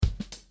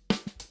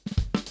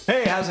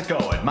Hey, how's it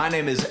going? My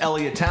name is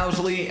Elliot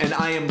Towsley, and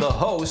I am the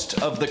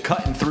host of the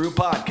Cutting Through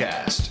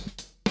podcast.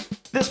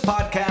 This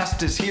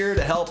podcast is here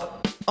to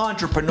help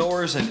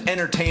entrepreneurs and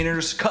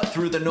entertainers cut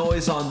through the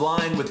noise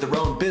online with their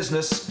own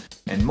business,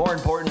 and more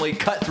importantly,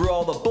 cut through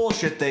all the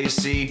bullshit they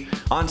see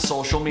on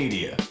social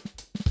media.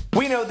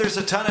 We know there's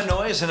a ton of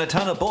noise and a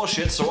ton of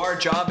bullshit, so our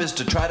job is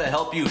to try to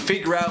help you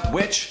figure out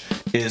which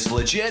is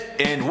legit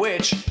and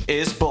which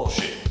is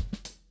bullshit.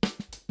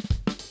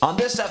 On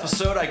this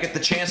episode, I get the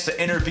chance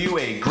to interview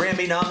a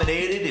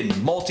Grammy-nominated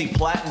and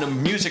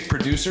multi-platinum music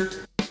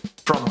producer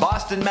from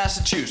Boston,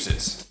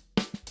 Massachusetts.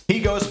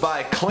 He goes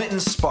by Clinton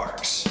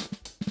Sparks.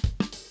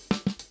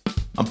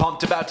 I'm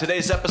pumped about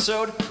today's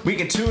episode. We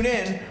can tune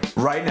in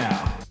right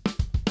now.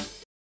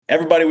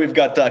 Everybody, we've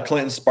got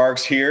Clinton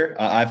Sparks here.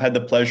 I've had the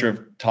pleasure of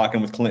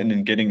talking with Clinton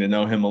and getting to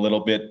know him a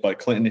little bit. But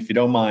Clinton, if you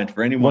don't mind,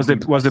 for anyone, was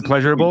it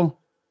pleasurable?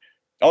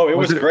 Oh, it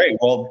was great.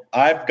 Well,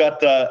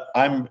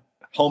 I'm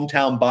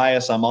hometown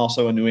bias. I'm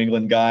also a New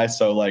England guy,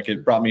 so like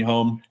it brought me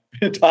home.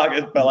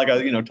 Talking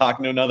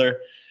to another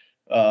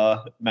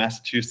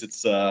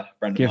Massachusetts friend of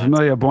mine. Get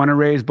familiar. Born and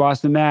raised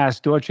Boston, Mass,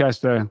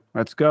 Dorchester.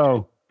 Let's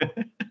go.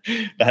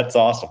 That's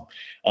awesome.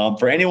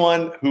 For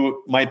anyone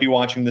who might be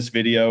watching this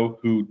video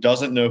who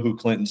doesn't know who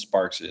Clinton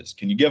Sparks is,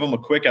 can you give them a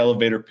quick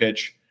elevator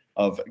pitch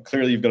of,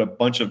 clearly you've got a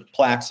bunch of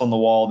plaques on the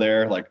wall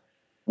there, like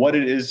what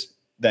it is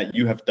that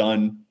you have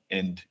done,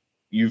 and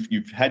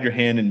you've had your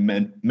hand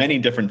in many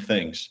different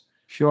things.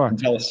 Sure.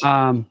 Tell us.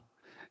 Well,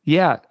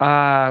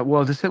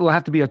 this will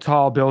have to be a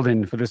tall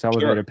building for this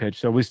elevator pitch.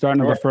 So we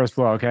start on the first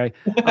floor, okay?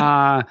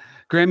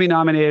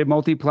 Grammy-nominated,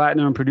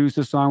 multi-platinum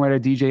producer, songwriter,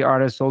 DJ,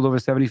 artist, sold over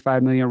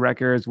 75 million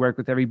records, worked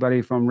with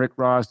everybody from Rick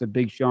Ross to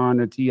Big Sean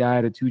to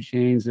T.I. to 2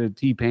 Chainz to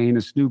T-Pain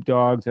to Snoop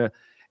Dogg to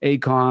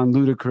Akon,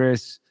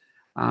 Ludacris,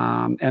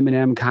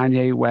 Eminem,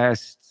 Kanye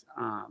West,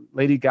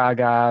 Lady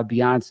Gaga,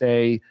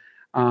 Beyonce,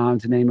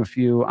 to name a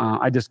few.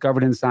 I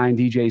discovered and signed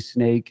DJ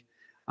Snake.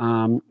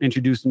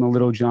 Introduced him to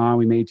Little John.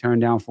 We made Turn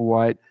Down for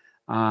What.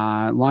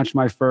 Launched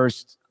my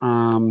first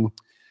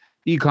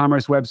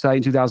e-commerce website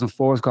in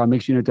 2004. It's called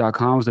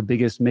mixunit.com. It was the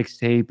biggest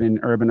mixtape and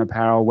urban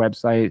apparel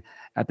website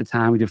at the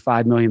time. We did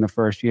 $5 million the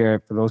first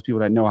year. For those people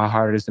that know how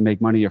hard it is to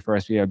make money your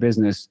first year of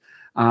business.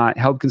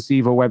 Helped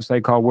conceive a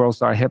website called World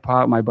Star Hip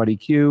Hop, my buddy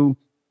Q.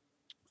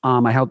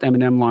 I helped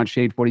Eminem launch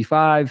Shade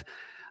 45.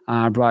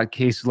 Brought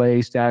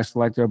K-Slay, Stash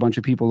Selector, a bunch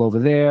of people over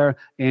there.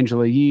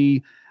 Angela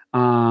Yee.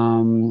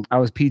 I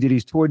was P.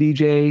 Diddy's tour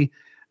DJ,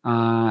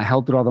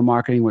 helped with all the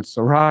marketing with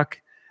Ciroc.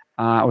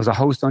 I was a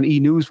host on E!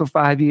 News for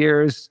 5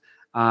 years,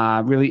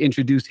 really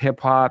introduced hip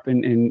hop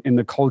and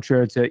the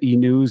culture to E!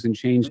 News and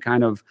changed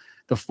kind of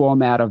the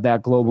format of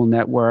that global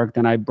network.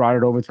 Then I brought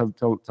it over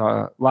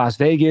to Las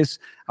Vegas.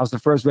 I was the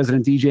first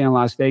resident DJ in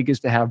Las Vegas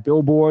to have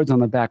billboards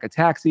on the back of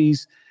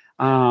taxis.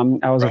 I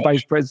was a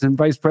vice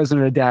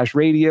president of Dash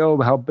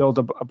Radio, helped build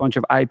a bunch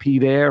of IP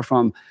there,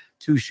 from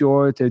Too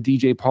Short to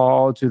DJ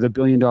Paul to the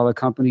billion-dollar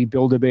company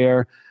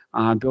Build-A-Bear,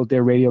 built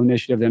their radio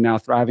initiative. They're now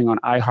thriving on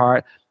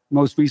iHeart.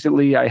 Most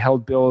recently, I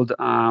helped build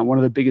one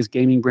of the biggest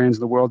gaming brands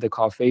in the world. They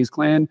call FaZe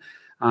Clan.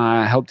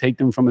 Helped take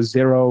them from a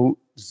zero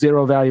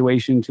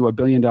valuation to $1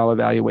 billion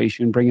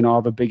valuation, bringing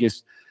all the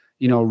biggest,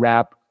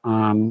 rap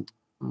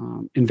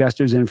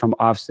investors in, from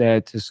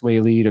Offset to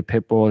Sway Lee to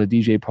Pitbull to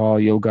DJ Paul,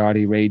 Yo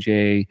Gotti, Ray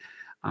J,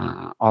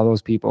 all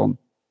those people,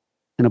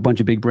 and a bunch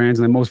of big brands.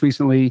 And then most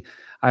recently,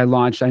 I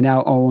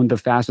now own the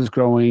fastest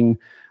growing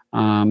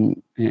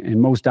and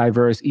most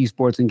diverse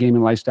esports and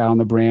gaming lifestyle in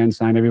the brand.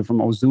 Signed everything from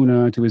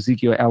Ozuna to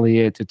Ezekiel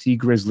Elliott to T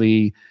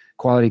Grizzly,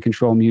 Quality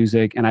Control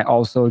Music. And I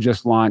also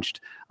just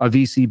launched a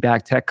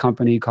VC-backed tech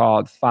company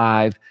called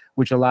Five,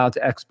 which allowed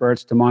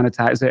experts to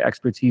monetize their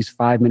expertise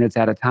 5 minutes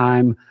at a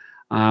time,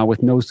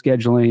 with no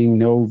scheduling,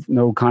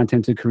 no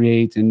content to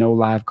create, and no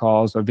live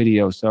calls or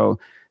videos. So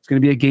it's going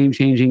to be a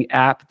game-changing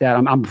app that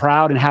I'm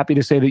proud and happy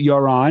to say that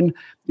you're on.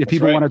 If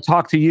people want to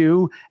talk to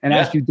you and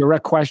ask you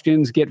direct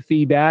questions, get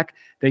feedback,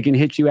 they can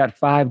hit you at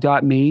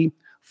 5.me/Elliot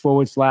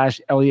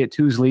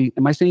Towsley.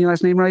 Am I saying your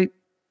last name right?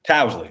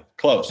 Towsley.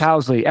 Close.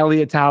 Towsley.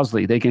 Elliot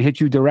Towsley. They can hit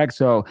you direct.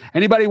 So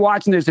anybody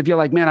watching this, if you're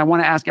like, man, I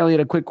want to ask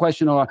Elliot a quick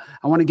question, or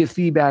I want to get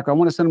feedback, or I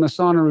want to send him a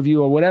sauna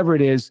review, or whatever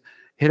it is,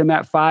 hit him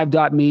at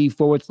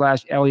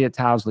 5.me/Elliot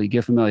Towsley.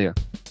 Get familiar.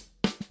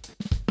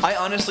 I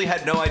honestly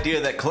had no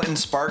idea that Clinton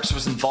Sparks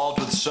was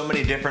involved with so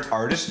many different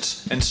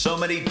artists and so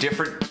many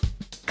different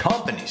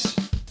companies.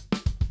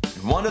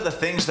 One of the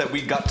things that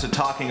we got to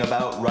talking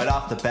about right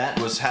off the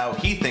bat was how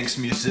he thinks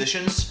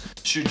musicians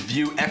should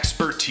view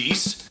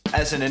expertise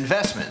as an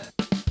investment.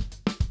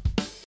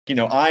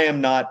 I am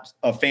not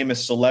a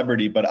famous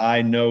celebrity, but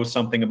I know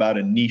something about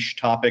a niche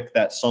topic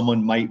that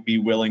someone might be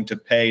willing to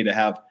pay to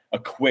have a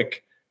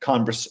quick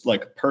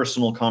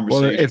personal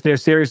conversation. Well, if they're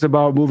serious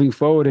about moving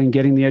forward and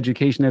getting the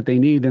education that they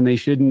need, then they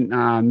shouldn't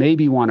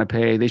maybe want to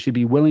pay. They should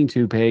be willing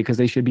to pay, because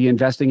they should be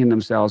investing in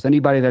themselves.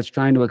 Anybody that's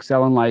trying to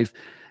excel in life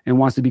and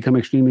wants to become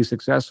extremely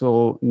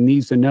successful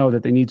needs to know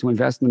that they need to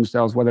invest in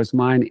themselves, whether it's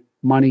money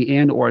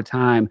and or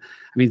time.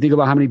 I mean, think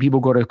about how many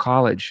people go to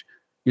college.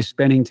 you're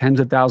spending tens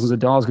of thousands of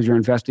dollars because you're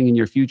investing in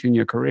your future and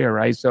your career,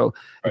 right? So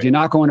if you're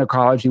not going to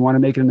college, you want to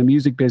make it in the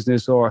music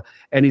business or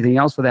anything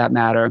else for that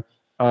matter,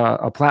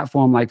 a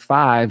platform like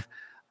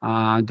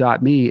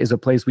Five.me is a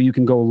place where you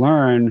can go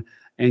learn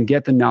and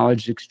get the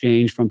knowledge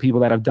exchange from people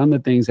that have done the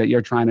things that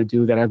you're trying to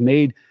do, that have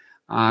made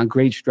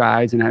great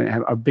strides and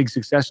have big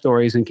success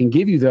stories, and can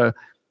give you the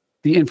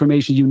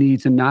information you need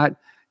to not,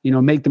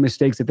 make the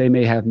mistakes that they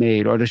may have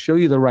made, or to show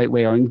you the right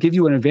way, or and give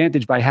you an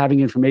advantage by having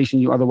information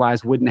you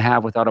otherwise wouldn't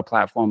have without a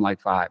platform like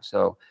Five.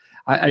 So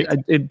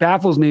it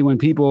baffles me when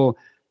people,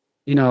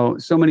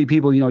 so many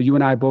people, you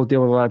and I both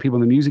deal with a lot of people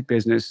in the music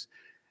business.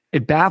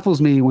 It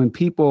baffles me when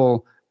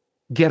people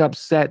get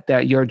upset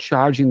that you're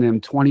charging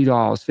them $20,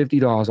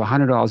 $50,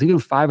 $100, even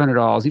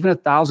 $500, even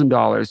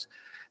 $1,000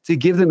 to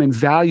give them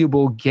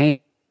invaluable gain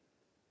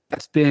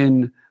that's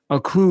been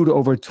accrued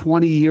over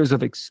 20 years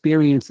of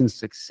experience and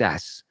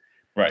success.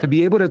 Right. To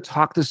be able to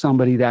talk to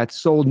somebody that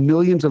sold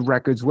millions of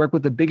records, worked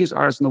with the biggest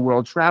artists in the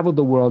world, traveled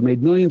the world,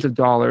 made millions of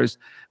dollars,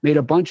 made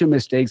a bunch of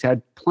mistakes,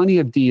 had plenty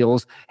of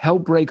deals,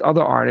 helped break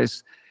other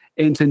artists,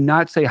 and to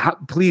not say,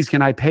 please,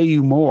 can I pay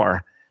you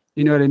more?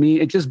 You know what I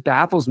mean? It just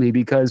baffles me,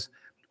 because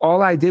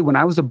all I did when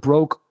I was a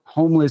broke,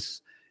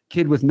 homeless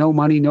kid with no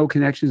money, no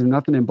connections, and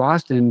nothing in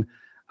Boston,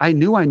 I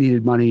knew I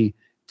needed money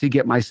to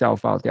get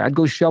myself out there. I'd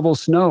go shovel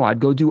snow. I'd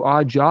go do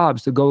odd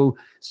jobs to go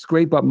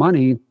scrape up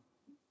money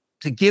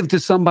to give to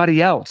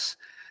somebody else,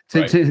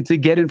 to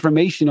get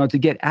information or to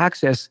get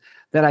access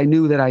that I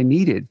knew that I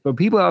needed. But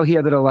people out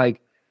here that are like,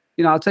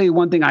 I'll tell you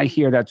one thing I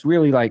hear that's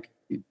really like,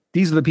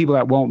 these are the people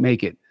that won't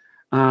make it.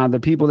 The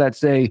people that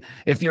say,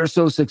 if you're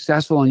so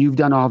successful and you've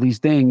done all these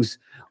things,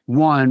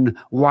 one,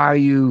 why are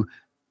you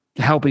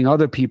helping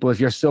other people if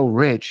you're so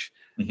rich?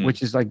 Mm-hmm.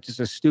 Which is like just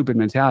a stupid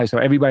mentality. So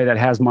everybody that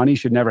has money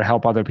should never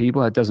help other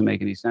people. That doesn't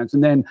make any sense.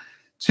 And then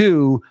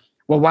two,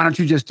 well, why don't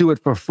you just do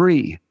it for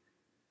free?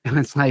 And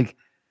it's like,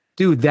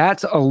 dude,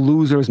 that's a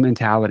loser's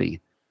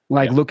mentality.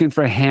 Like looking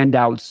for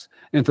handouts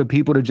and for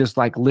people to just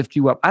like lift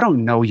you up. I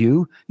don't know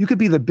you. You could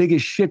be the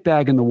biggest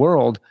shitbag in the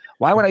world.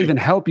 Why would I even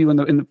help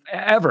you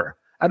ever?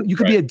 You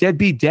could be a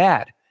deadbeat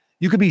dad.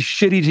 You could be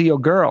shitty to your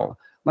girl.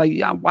 Like,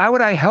 why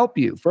would I help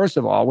you, first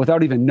of all,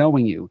 without even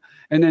knowing you?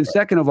 And then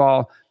second of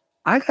all,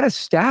 I got a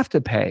staff to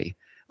pay.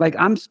 Like,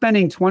 I'm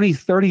spending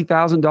 $20,000,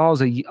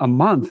 $30,000 a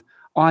month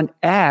on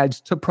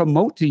ads to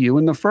promote to you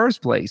in the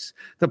first place.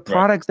 The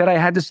products that I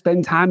had to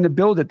spend time to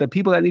build it, the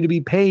people that need to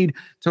be paid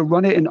to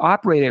run it and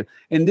operate it.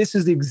 And this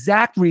is the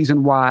exact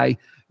reason why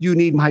you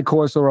need my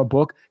course or a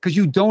book, because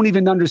you don't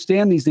even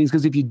understand these things.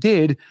 Because if you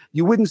did,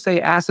 you wouldn't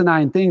say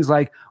asinine things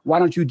like, why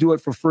don't you do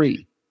it for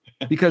free?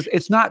 Because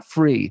it's not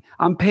free.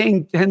 I'm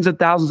paying tens of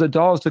thousands of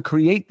dollars to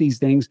create these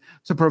things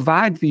to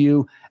provide for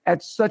you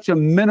at such a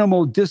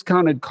minimal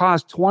discounted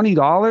cost.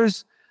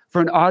 $20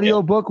 for an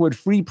audio book with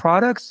free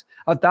products,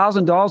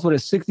 $1,000 with a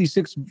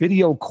 66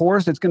 video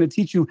course that's going to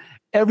teach you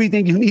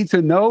everything you need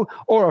to know,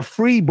 or a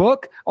free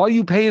book. All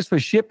you pay is for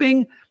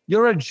shipping.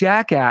 You're a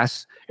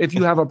jackass if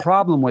you have a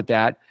problem with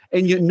that.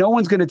 And no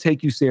one's going to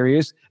take you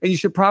serious. And you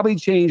should probably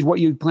change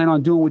what you plan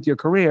on doing with your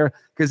career,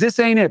 because this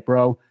ain't it,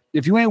 bro.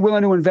 If you ain't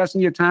willing to invest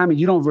in your time and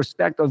you don't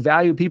respect or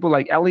value people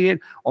like Elliot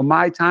or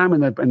my time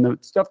and the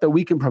stuff that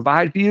we can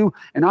provide for you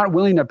and aren't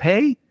willing to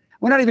pay,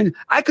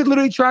 I could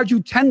literally charge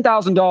you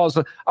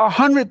 $10,000 or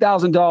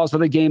 $100,000 for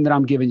the game that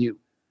I'm giving you.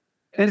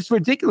 And it's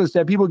ridiculous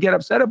that people get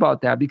upset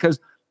about that, because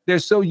they're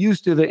so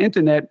used to the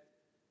internet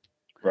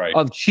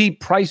of cheap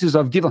prices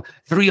of giving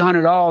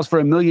 $300 for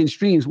 1 million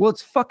streams. Well,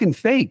 it's fucking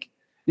fake.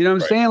 You know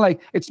what I'm saying?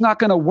 Like, it's not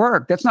going to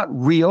work. That's not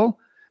real.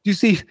 You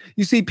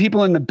see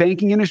people in the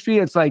banking industry.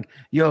 It's like,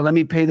 yo, let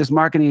me pay this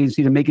marketing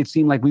agency to make it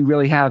seem like we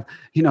really have,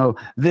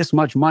 this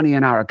much money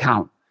in our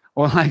account.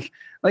 Or like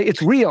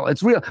it's real.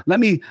 It's real.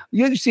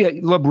 You see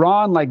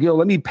LeBron, like, yo,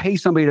 let me pay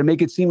somebody to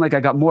make it seem like I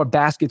got more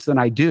baskets than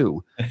I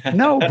do.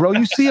 No, bro,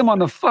 you see him on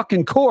the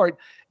fucking court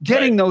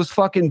getting those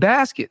fucking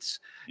baskets.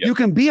 Yep. You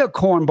can be a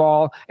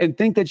cornball and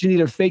think that you need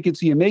to fake it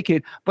so you make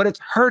it, but it's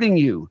hurting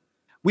you.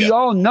 We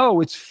all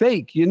know it's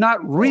fake. You're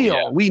not real. Oh,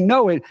 yeah. We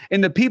know it.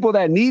 And the people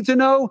that need to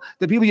know,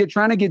 the people you're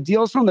trying to get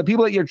deals from, the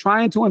people that you're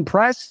trying to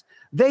impress,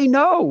 they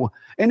know.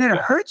 And it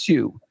hurts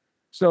you.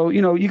 So,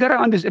 you got to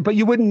understand, but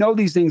you wouldn't know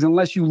these things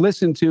unless you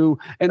listen to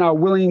and are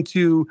willing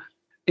to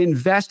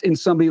invest in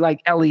somebody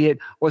like Elliot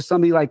or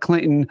somebody like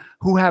Clinton,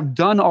 who have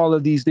done all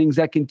of these things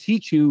that can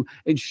teach you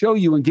and show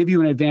you and give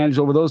you an advantage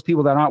over those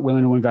people that aren't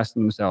willing to invest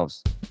in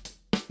themselves.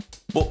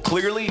 Well,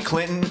 clearly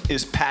Clinton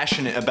is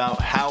passionate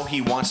about how he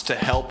wants to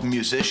help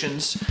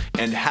musicians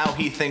and how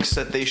he thinks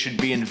that they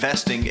should be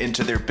investing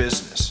into their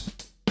business.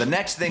 The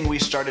next thing we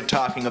started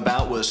talking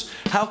about was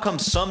how come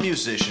some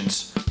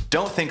musicians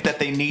don't think that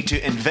they need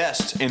to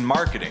invest in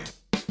marketing.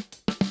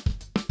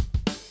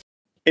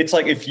 It's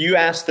like if you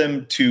ask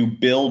them to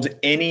build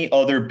any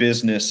other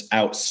business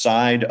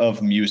outside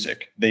of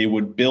music, they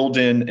would build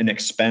in an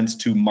expense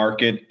to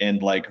market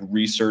and like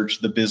research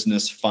the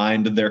business,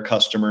 find their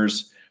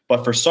customers.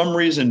 But for some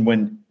reason,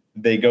 when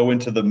they go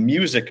into the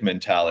music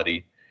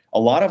mentality, a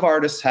lot of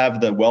artists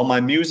have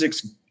my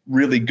music's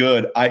really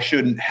good, I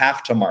shouldn't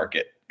have to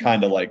market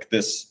kind of like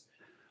this.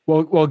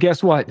 Well,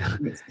 guess what?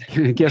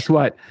 Guess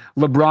what?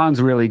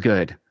 LeBron's really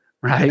good,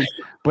 right?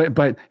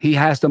 But he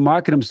has to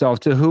market himself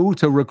to who?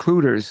 To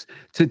recruiters,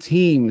 to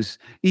teams,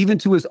 even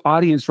to his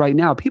audience right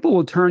now. People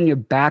will turn your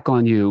back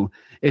on you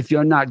if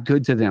you're not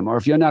good to them or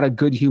if you're not a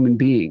good human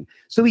being.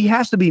 So he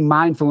has to be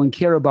mindful and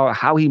care about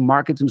how he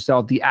markets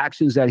himself, the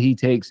actions that he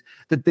takes,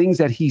 the things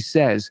that he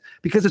says,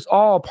 because it's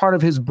all part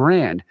of his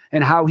brand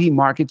and how he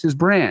markets his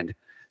brand.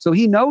 So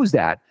he knows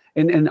that.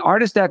 And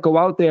artists that go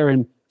out there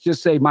and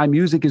just say, my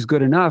music is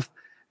good enough,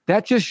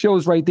 that just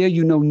shows right there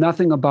you know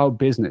nothing about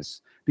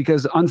business.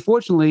 Because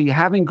unfortunately,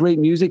 having great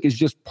music is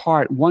just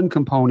one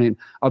component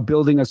of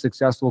building a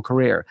successful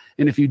career.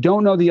 And if you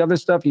don't know the other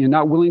stuff and you're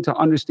not willing to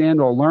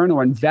understand or learn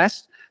or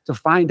invest to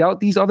find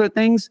out these other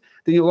things,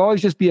 then you'll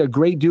always just be a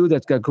great dude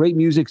that's got great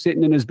music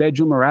sitting in his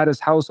bedroom or at his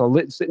house or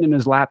sitting in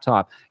his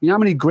laptop. You know how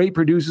many great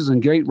producers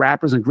and great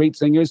rappers and great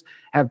singers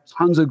have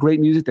tons of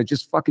great music that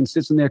just fucking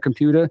sits in their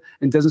computer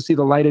and doesn't see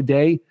the light of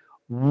day?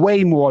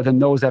 Way more than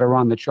those that are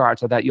on the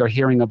charts or that you're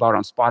hearing about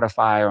on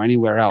Spotify or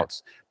anywhere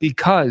else,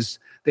 because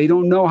they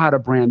don't know how to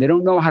brand. They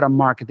don't know how to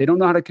market. They don't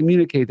know how to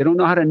communicate. They don't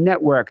know how to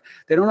network.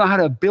 They don't know how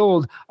to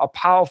build a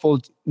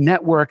powerful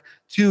network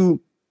to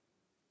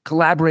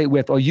collaborate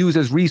with or use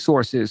as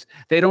resources.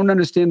 They don't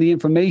understand the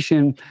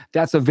information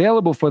that's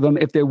available for them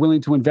if they're willing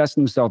to invest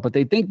in themselves. But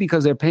they think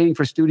because they're paying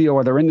for studio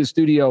or they're in the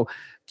studio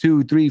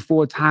 2, 3,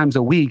 4 times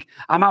a week,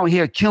 I'm out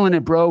here killing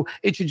it, bro.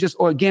 It should just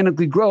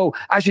organically grow.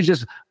 I should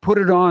just put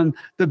it on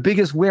the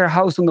biggest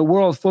warehouse in the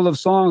world full of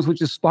songs,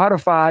 which is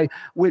Spotify,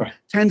 with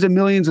tens of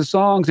millions of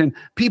songs, and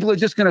people are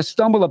just going to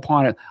stumble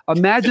upon it.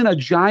 Imagine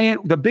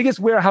the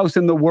biggest warehouse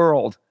in the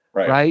world,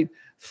 right?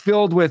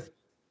 Filled with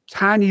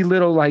tiny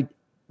little like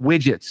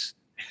widgets,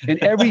 and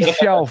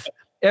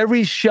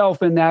every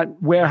shelf in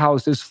that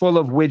warehouse is full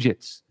of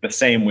widgets. The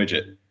same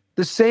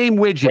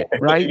widget,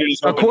 right?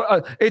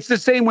 It's the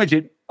same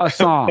widget, a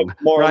song,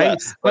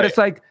 right? But it's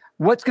like,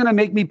 what's going to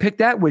make me pick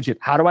that widget?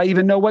 How do I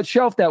even know what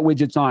shelf that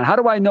widget's on? How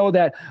do I know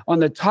that on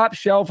the top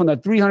shelf, on the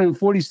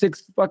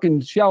 346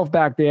 fucking shelf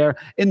back there,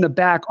 in the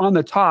back on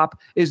the top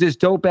is this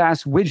dope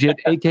ass widget,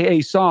 AKA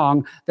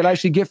song, that I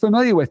should get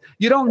familiar with?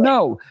 You don't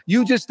know.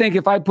 You just think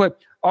if I put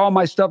all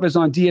my stuff is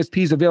on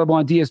DSPs, available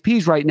on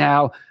DSPs right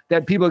now,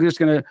 that people are just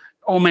going to,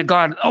 oh my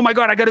God,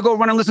 I got to go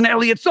run and listen to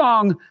Elliot's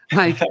song.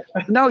 Like,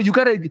 no, you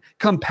got to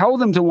compel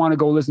them to want to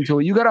go listen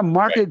to it. You got to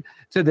market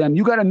to them.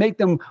 You got to make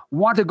them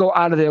want to go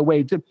out of their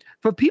way.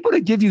 For people to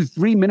give you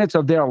 3 minutes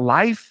of their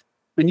life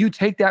and you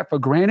take that for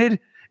granted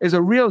is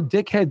a real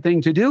dickhead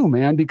thing to do,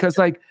 man, because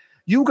like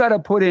you got to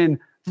put in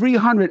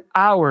 300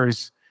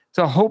 hours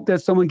to hope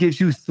that someone gives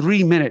you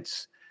 3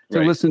 minutes to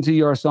listen to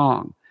your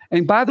song.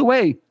 And by the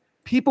way,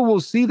 people will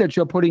see that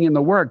you're putting in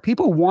the work.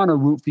 People want to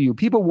root for you.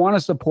 People want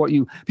to support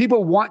you.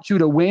 People want you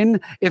to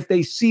win if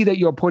they see that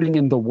you're putting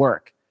in the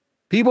work.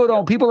 People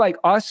like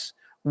us,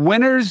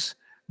 winners,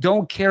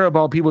 don't care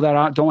about people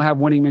that don't have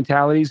winning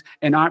mentalities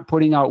and aren't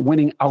putting out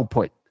winning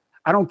output.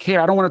 I don't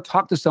care. I don't want to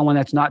talk to someone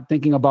that's not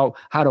thinking about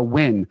how to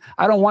win.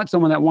 I don't want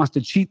someone that wants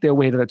to cheat their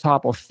way to the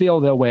top or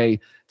fail their way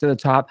to the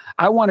top.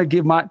 I want to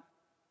give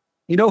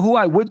you know who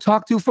I would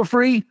talk to for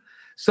free?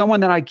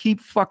 Someone that I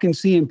keep fucking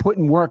seeing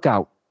putting work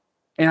out.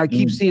 And I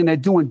keep seeing they're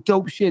doing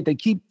dope shit. They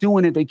keep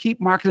doing it. They keep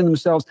marketing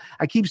themselves.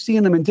 I keep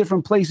seeing them in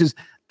different places.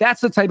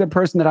 That's the type of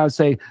person that I would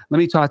say, let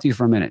me talk to you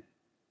for a minute.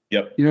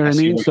 Yep. You know what I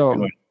mean?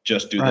 So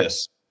just do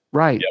this.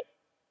 Right. Yep.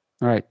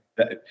 Right.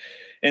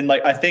 And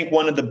like, I think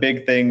one of the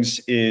big things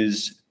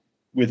is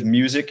with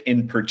music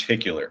in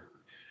particular,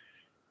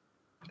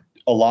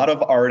 a lot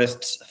of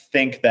artists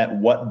think that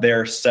what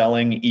they're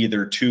selling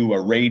either to a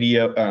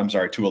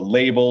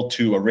label,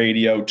 to a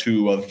radio,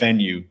 to a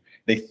venue,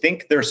 they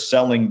think they're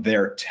selling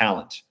their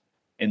talent.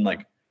 And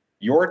like,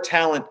 your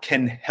talent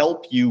can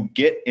help you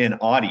get an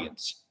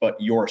audience, but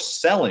you're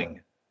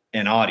selling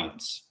an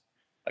audience.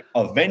 Like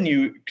a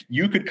venue,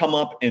 you could come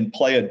up and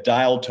play a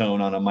dial tone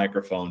on a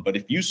microphone, but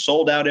if you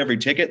sold out every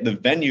ticket, the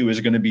venue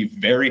is going to be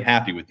very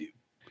happy with you.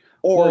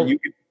 Or you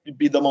could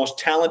be the most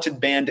talented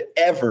band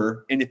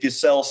ever, and if you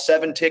sell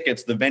 7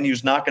 tickets, the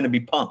venue's not going to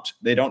be pumped.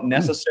 They don't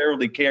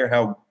necessarily care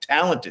how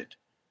talented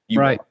you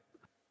are.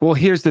 Well,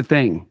 here's the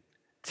thing.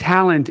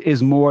 Talent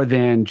is more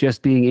than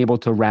just being able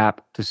to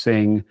rap, to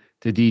sing,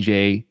 to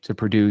DJ, to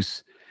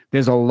produce.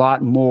 There's a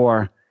lot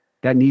more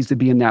that needs to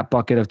be in that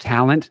bucket of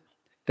talent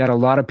that a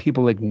lot of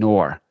people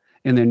ignore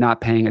and they're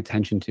not paying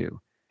attention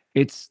to.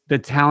 It's the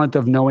talent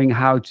of knowing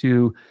how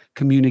to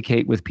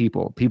communicate with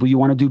people you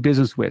want to do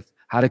business with,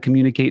 how to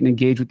communicate and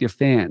engage with your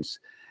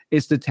fans.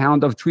 It's the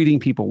talent of treating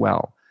people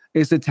well.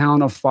 It's the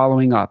talent of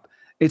following up.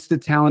 It's the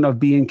talent of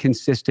being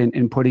consistent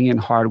and putting in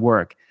hard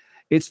work.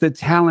 It's the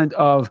talent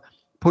of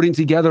putting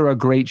together a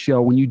great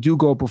show when you do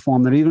go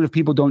perform, that even if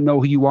people don't know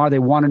who you are, they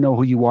want to know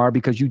who you are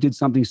because you did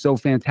something so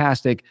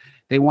fantastic.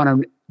 They want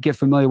to get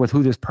familiar with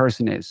who this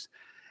person is.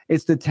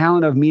 It's the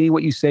talent of meaning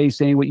what you say,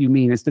 saying what you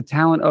mean. It's the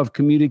talent of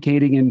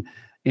communicating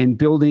and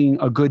building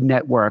a good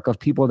network of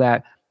people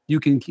that you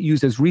can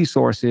use as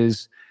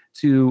resources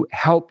to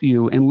help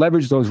you and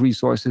leverage those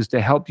resources to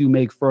help you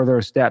make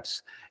further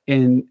steps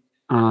in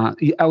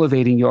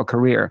elevating your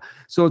career.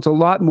 So it's a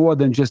lot more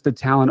than just the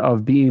talent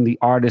of being the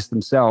artist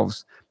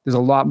themselves. There's a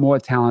lot more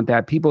talent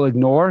that people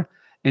ignore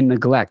and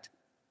neglect.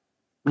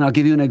 And I'll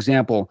give you an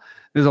example.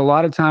 There's a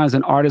lot of times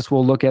an artist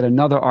will look at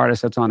another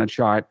artist that's on a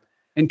chart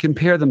and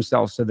compare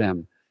themselves to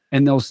them.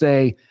 And they'll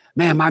say,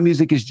 man, my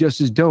music is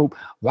just as dope.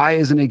 Why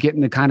isn't it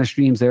getting the kind of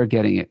streams they're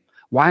getting it?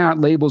 Why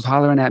aren't labels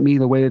hollering at me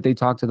the way that they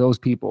talk to those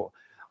people?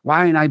 Why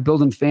aren't I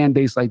building fan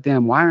base like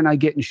them? Why aren't I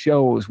getting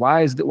shows?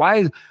 Why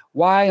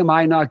am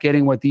I not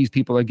getting what these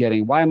people are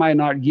getting? Why am I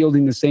not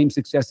yielding the same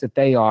success that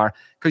they are?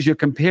 Because you're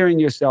comparing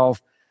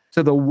yourself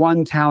to the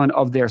one talent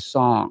of their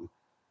song,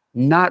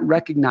 not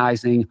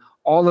recognizing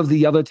all of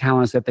the other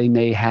talents that they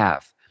may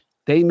have.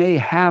 They may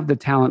have the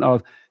talent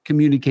of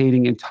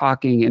communicating and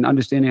talking and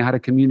understanding how to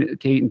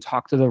communicate and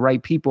talk to the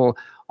right people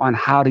on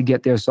how to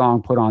get their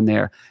song put on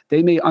there.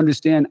 They may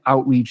understand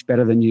outreach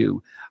better than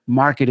you,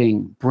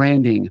 marketing,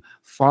 branding,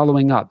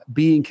 following up,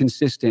 being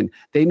consistent.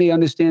 They may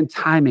understand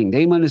timing.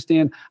 They may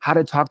understand how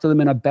to talk to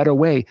them in a better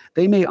way.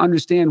 They may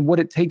understand what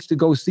it takes to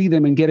go see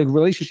them and get a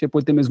relationship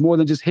with them is more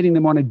than just hitting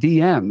them on a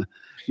DM.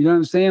 You know what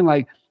I'm saying?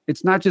 Like,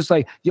 it's not just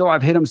like, yo,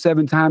 I've hit them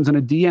 7 times on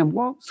a DM.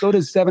 Well, so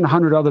does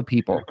 700 other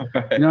people.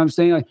 You know what I'm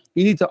saying? Like,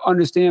 you need to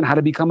understand how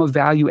to become a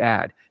value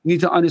add. You need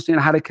to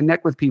understand how to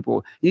connect with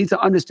people. You need to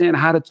understand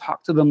how to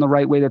talk to them the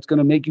right way that's going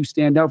to make you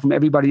stand out from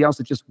everybody else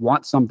that just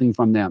wants something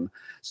from them.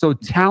 So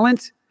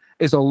talent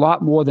is a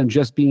lot more than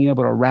just being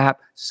able to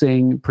rap,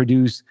 sing,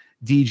 produce,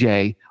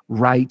 DJ,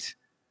 write.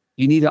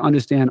 You need to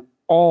understand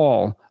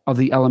all of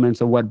the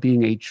elements of what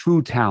being a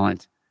true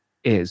talent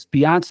is.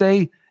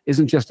 Beyonce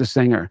isn't just a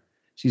singer.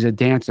 She's a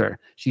dancer.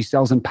 She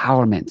sells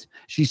empowerment.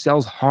 She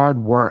sells hard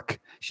work.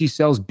 She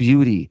sells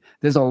beauty.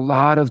 There's a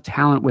lot of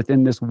talent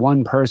within this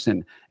one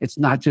person. It's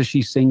not just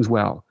she sings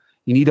well.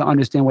 You need to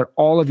understand what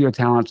all of your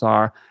talents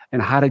are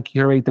and how to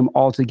curate them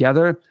all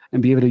together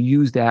and be able to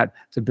use that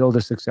to build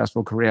a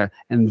successful career.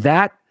 And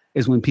that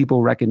is when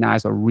people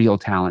recognize a real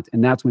talent.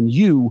 And that's when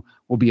you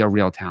will be a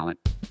real talent.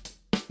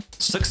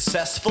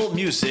 Successful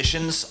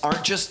musicians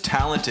aren't just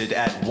talented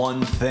at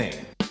one thing.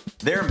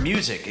 Their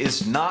music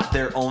is not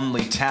their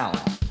only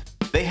talent.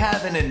 They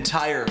have an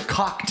entire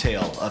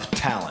cocktail of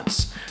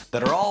talents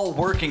that are all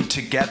working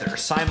together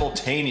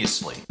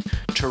simultaneously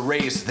to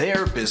raise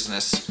their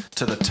business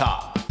to the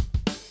top.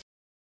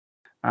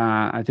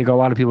 I think a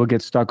lot of people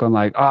get stuck on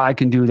like, oh, I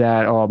can do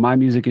that. Oh, my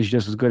music is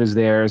just as good as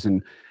theirs.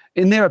 And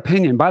in their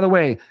opinion, by the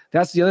way,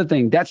 that's the other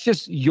thing. That's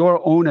just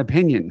your own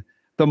opinion.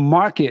 The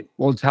market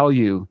will tell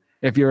you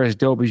if you're as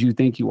dope as you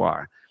think you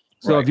are.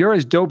 So if you're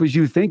as dope as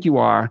you think you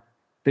are,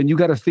 then you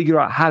got to figure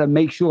out how to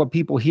make sure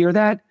people hear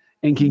that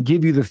and can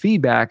give you the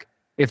feedback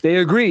if they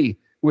agree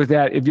with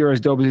that, if you're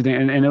as dope as you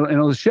think. And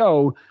it'll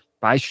show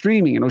by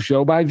streaming. It'll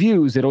show by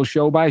views. It'll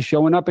show by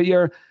showing up at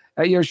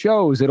your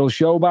shows. It'll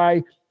show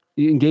by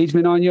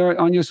engagement on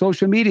your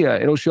social media.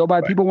 It'll show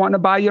by people wanting to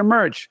buy your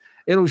merch.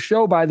 It'll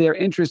show by their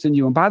interest in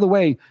you. And by the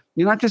way,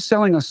 you're not just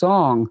selling a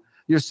song,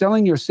 you're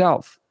selling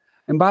yourself.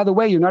 And by the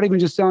way, you're not even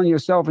just selling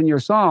yourself and your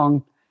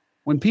song.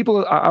 When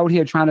people are out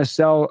here trying to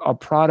sell a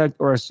product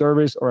or a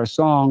service or a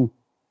song,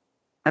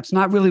 that's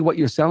not really what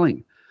you're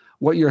selling.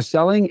 What you're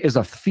selling is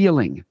a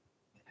feeling.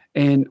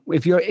 And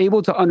if you're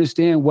able to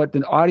understand what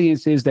the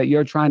audience is that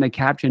you're trying to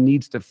capture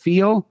needs to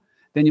feel,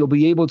 then you'll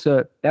be able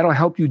to, that'll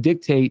help you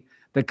dictate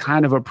the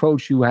kind of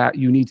approach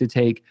you need to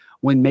take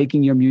when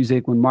making your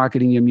music, when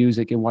marketing your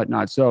music and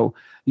whatnot. So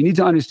you need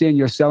to understand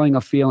you're selling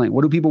a feeling.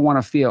 What do people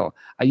want to feel?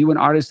 Are you an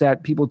artist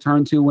that people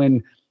turn to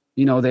when,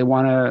 they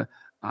want to,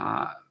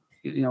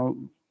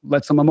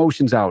 let some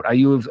emotions out? Are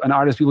you an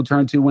artist people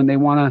turn to when they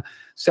want to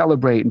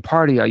celebrate and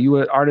party? Are you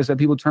an artist that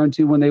people turn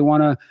to when they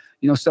want to,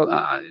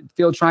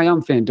 feel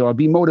triumphant or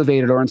be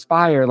motivated or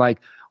inspired?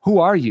 Like, who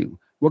are you?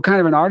 What kind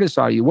of an artist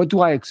are you? What do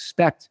I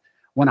expect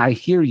when I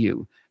hear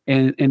you?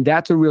 And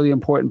that's a really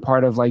important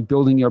part of like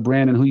building your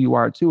brand and who you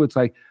are too. It's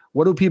like,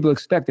 what do people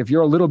expect? If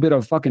you're a little bit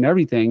of fucking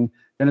everything,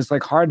 then it's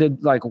like hard to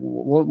like,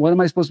 what am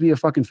I supposed to be a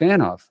fucking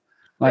fan of?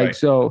 Like, right.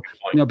 So,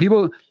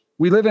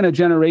 we live in a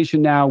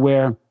generation now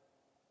where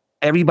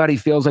everybody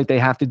feels like they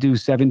have to do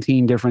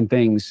 17 different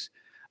things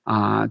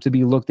to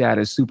be looked at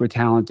as super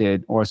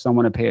talented or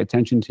someone to pay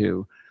attention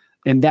to.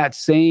 And that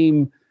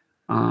same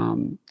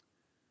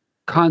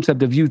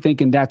concept of you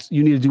thinking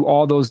you need to do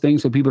all those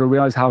things for people to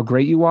realize how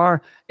great you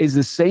are is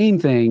the same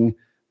thing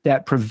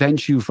that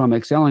prevents you from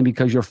excelling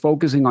because you're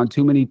focusing on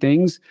too many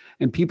things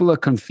and people are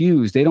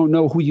confused. They don't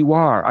know who you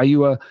are.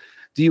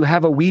 Do you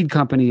have a weed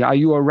company? Are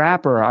you a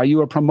rapper? Are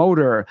you a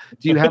promoter?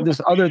 Do you have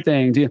this other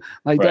thing? Do you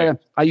right.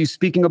 Are you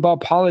speaking about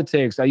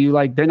politics? Are you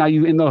are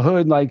you in the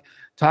hood, like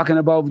talking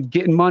about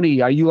getting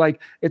money? Are you like,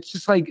 it's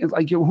just like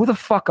who the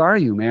fuck are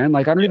you, man?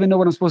 Like, I don't even know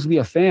what I'm supposed to be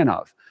a fan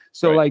of.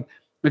 So right.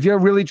 If you're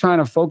really trying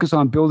to focus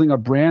on building a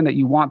brand that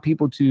you want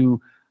people to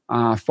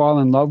fall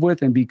in love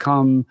with and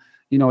become,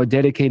 a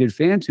dedicated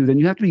fan to, then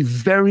you have to be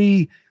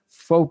very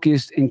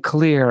focused and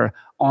clear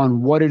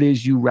on what it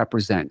is you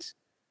represent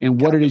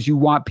and what it is you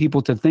want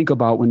people to think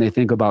about when they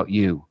think about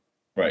you.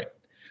 Right.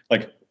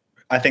 Like,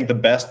 I think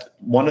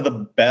one of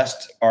the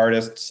best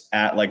artists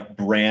at like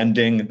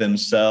branding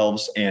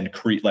themselves and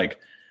like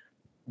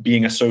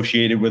being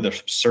associated with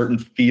a certain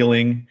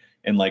feeling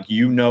and like,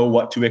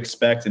 what to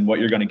expect and what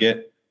you're going to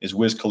get is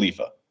Wiz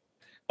Khalifa.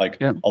 Like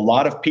a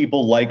lot of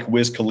people like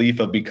Wiz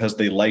Khalifa because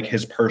they like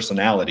his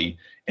personality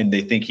and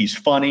they think he's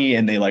funny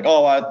and they like,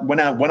 when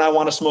I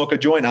want to smoke a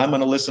joint, I'm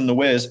going to listen to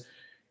Wiz.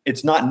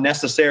 It's not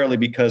necessarily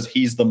because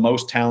he's the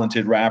most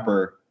talented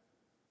rapper.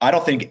 I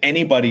don't think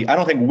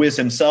Wiz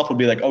himself would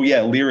be like, oh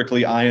yeah,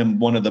 lyrically, I am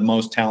one of the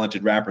most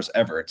talented rappers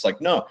ever. It's like,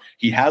 no,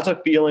 he has a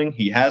feeling.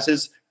 He has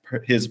his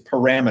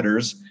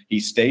parameters. He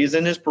stays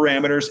in his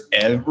parameters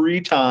every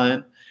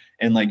time.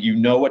 And like,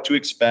 what to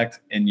expect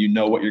and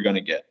what you're going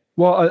to get.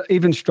 Well, an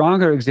even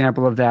stronger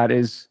example of that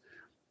is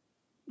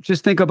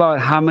just think about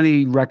how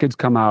many records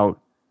come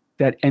out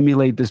that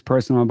emulate this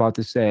person I'm about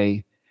to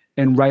say.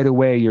 And right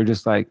away, you're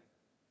just like,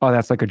 oh,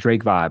 that's like a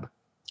Drake vibe.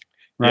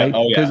 Right?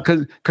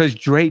 Because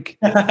Drake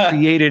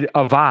created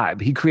a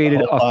vibe. He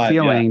created a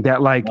feeling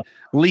that like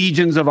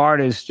legions of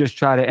artists just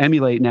try to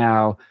emulate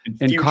now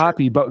and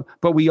copy. But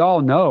we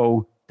all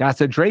know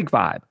that's a Drake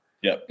vibe.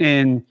 Yep.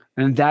 And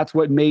that's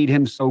what made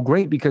him so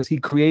great, because he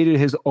created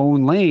his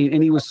own lane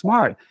and he was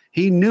smart.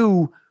 He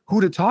knew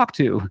who to talk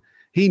to.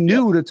 He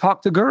knew to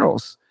talk to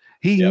girls.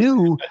 He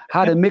knew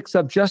how to mix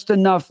up just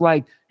enough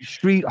like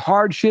street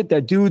hard shit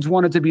that dudes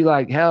wanted to be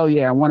like, hell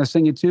yeah, I want to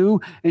sing it too.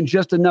 And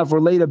just enough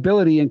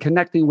relatability and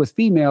connecting with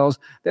females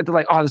that they're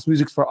like, oh, this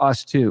music's for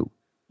us too.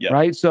 Yep.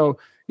 Right? So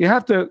you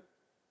have to,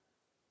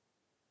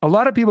 a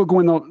lot of people go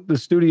in the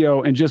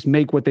studio and just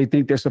make what they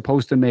think they're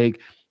supposed to make.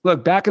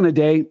 Look, back in the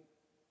day,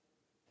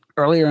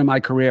 earlier in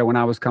my career when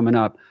I was coming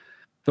up,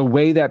 the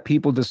way that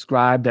people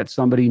described that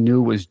somebody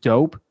knew was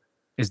dope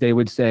is they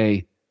would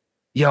say,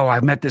 yo, I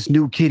met this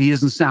new kid. He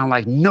doesn't sound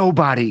like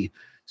nobody.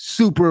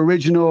 Super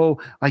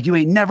original. Like you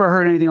ain't never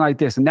heard anything like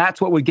this. And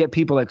that's what would get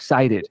people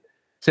excited.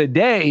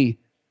 Today,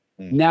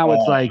 now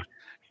it's like,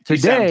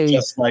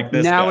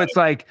 it's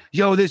like,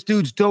 yo, this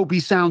dude's dope.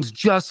 He sounds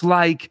just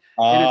like,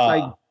 and it's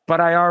like,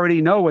 but I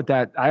already know what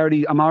that,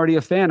 I'm already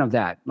a fan of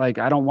that. Like,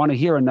 I don't want to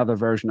hear another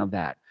version of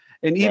that.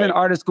 And even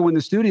artists go in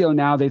the studio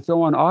now, they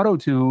throw on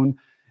auto-tune.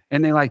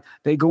 And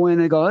they go in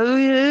and they go, oh,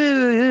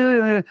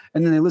 yeah.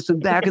 And then they listen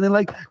back and they're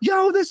like,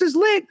 yo, this is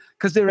lit.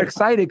 Because they're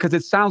excited because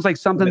it sounds like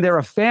something they're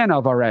a fan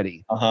of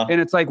already.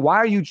 And it's like, why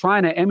are you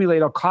trying to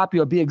emulate or copy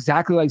or be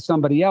exactly like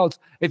somebody else?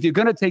 If you're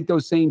going to take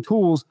those same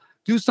tools,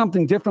 do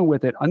something different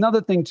with it. Another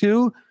thing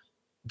too,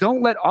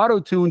 don't let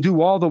auto-tune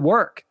do all the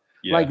work.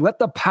 Like let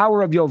the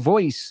power of your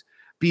voice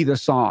be the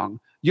song.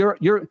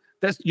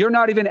 You're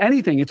not even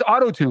anything. It's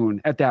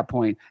auto-tune at that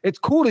point. It's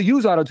cool to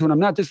use auto-tune. I'm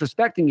not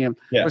disrespecting him.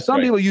 But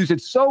some people use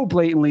it so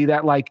blatantly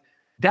that like,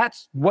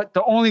 that's what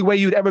the only way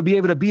you'd ever be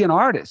able to be an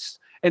artist.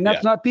 And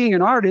that's not being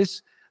an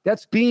artist.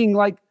 That's being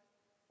like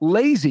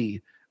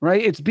lazy,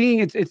 right?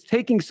 It's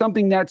taking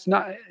something that's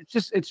not,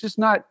 it's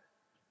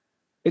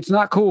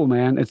not cool,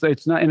 man.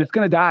 It's not, and it's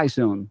going to die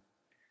soon.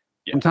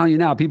 I'm telling you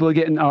now, people are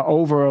getting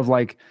over of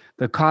like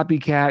the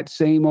copycat,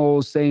 same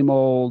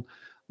old.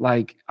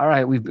 Like, all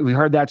right, we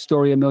heard that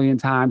story a million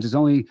times. There's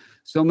only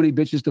so many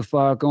bitches to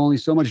fuck, only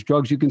so much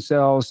drugs you can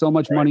sell, so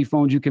much money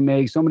phones you can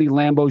make, so many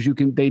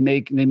Lambos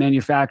they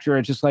manufacture.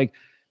 It's just like,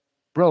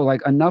 bro,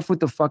 like enough with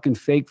the fucking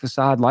fake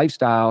facade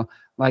lifestyle.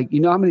 Like,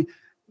 how many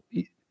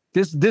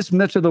this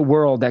much of the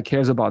world that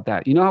cares about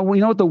that. You know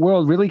what the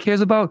world really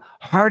cares about?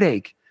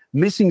 Heartache,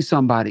 missing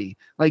somebody,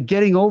 like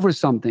getting over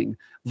something,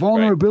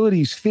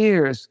 vulnerabilities,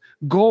 fears,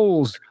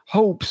 goals,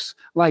 hopes,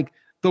 like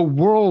the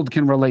world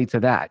can relate to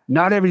that.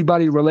 Not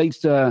everybody relates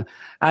to,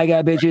 I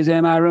got bitches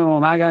in my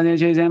room. I got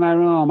bitches in my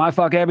room. I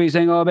fuck every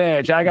single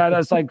bitch. I got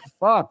us like,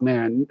 fuck,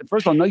 man.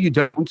 First of all, no, you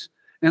don't.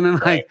 And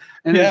then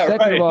then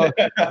second of all,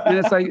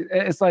 and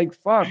it's like,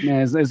 fuck,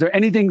 man. Is there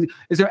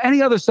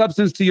any other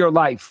substance to your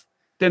life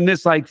than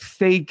this like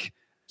fake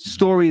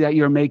story that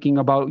you're making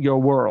about your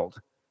world?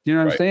 You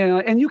know what I'm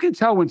saying? And you can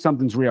tell when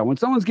something's real. When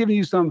someone's giving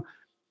you some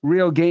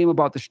real game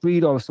about the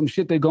street or some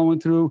shit they're going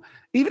through,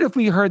 even if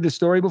we heard the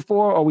story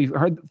before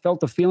or felt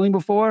the feeling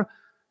before,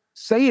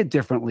 say it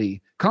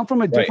differently. Come from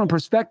a different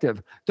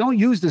perspective. Don't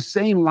use the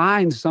same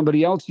lines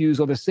somebody else used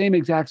or the same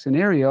exact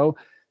scenario.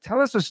 Tell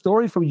us a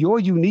story from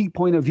your unique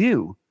point of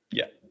view.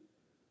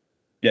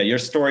 Yeah, your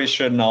stories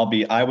shouldn't all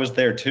be, I was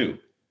there too.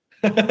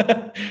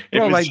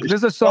 Bro, like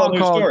there's a song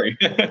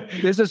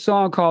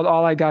called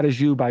All I Got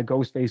Is You by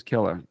Ghostface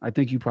Killer. I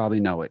think you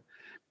probably know it.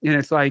 And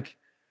it's like,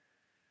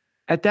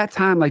 at that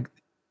time, like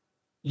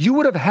you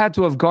would have had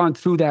to have gone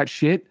through that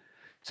shit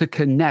to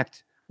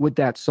connect with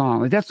that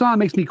song. Like that song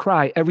makes me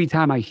cry every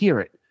time I hear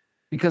it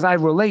because I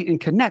relate and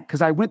connect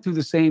because I went through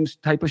the same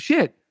type of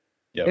shit.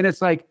 And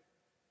it's like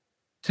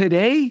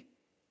today,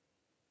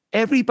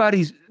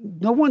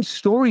 no one's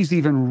story's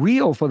even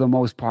real for the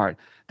most part.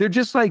 They're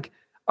just like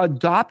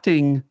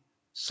adopting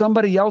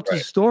somebody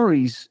else's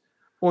stories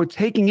or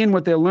taking in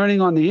what they're learning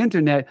on the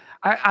internet.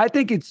 I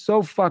think it's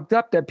so fucked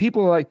up that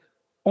people are like,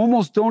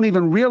 almost don't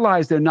even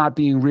realize they're not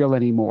being real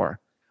anymore.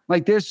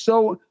 Like they're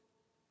so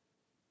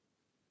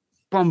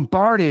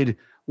bombarded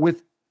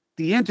with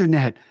the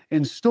internet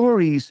and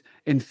stories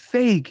and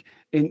fake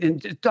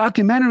and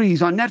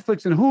documentaries on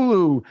Netflix and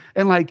Hulu.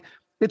 And like,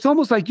 it's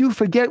almost like you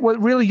forget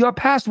what really your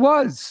past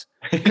was.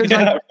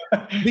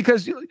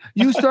 Because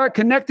you start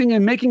connecting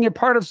and making it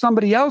part of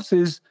somebody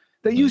else's,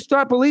 that you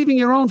start believing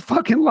your own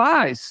fucking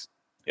lies.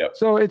 Yep.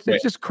 So it's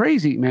just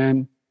crazy,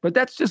 man. But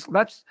that's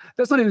not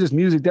even just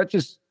music. That's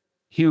just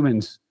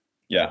humans.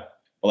 Yeah.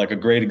 Well, like a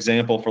great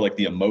example for like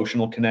the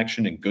emotional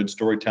connection and good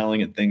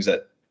storytelling and things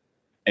that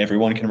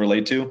everyone can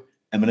relate to.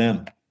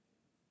 Eminem,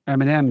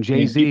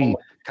 Jay-Z,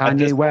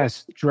 Kanye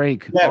West,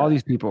 Drake, all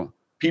these people.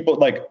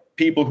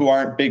 People who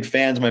aren't big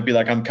fans might be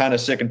like, I'm kind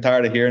of sick and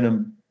tired of hearing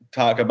him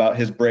talk about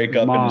his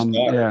breakup and his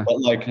daughter. Yeah,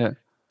 but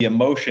the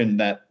emotion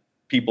that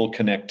people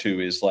connect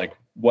to is like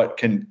what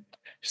can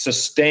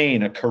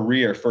sustain a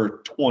career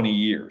for 20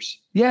 years.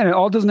 Yeah, and it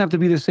all doesn't have to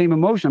be the same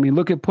emotion. I mean,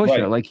 look at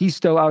Pusha. Right. Like, he's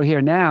still out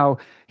here now.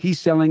 He's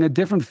selling a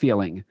different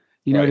feeling.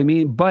 You know what I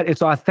mean? But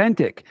it's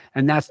authentic.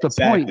 And that's the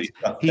point.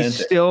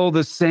 He's still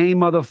the same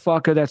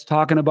motherfucker that's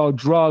talking about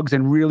drugs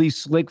and really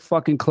slick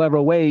fucking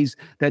clever ways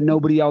that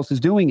nobody else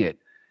is doing it.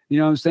 You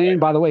know what I'm saying? Right.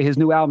 By the way, his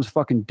new album's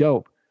fucking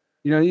dope.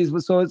 You know,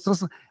 so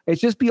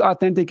it's just be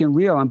authentic and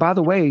real. And by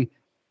the way,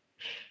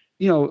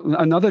 you know,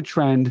 another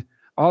trend,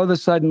 all of a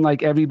sudden,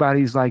 like,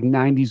 everybody's like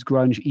 90s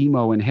grunge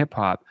emo and hip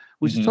hop,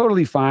 which is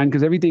totally fine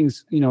because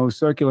everything's, you know,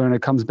 circular and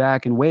it comes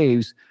back in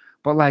waves.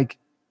 But like,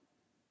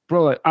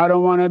 bro, I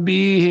don't want to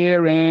be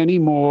here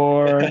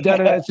anymore.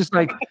 It's just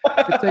like,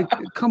 it's like,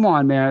 come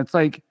on, man. It's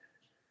like,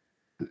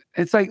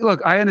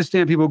 look, I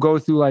understand people go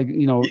through, like,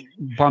 you know,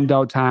 bummed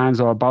out times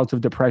or bouts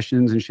of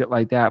depressions and shit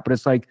like that. But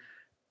it's like,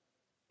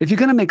 if you're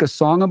going to make a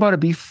song about it,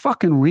 be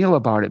fucking real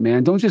about it,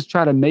 man. Don't just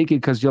try to make it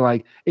because you're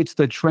like, it's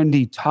the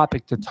trendy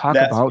topic to talk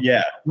about.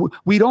 Yeah.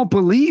 We don't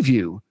believe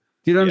you.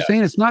 You know what I'm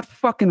saying? It's not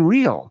fucking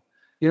real.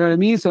 You know what I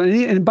mean? So,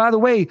 and by the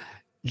way,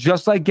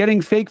 just like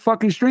getting fake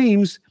fucking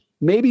streams,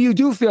 maybe you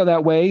do feel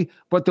that way,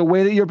 but the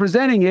way that you're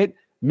presenting it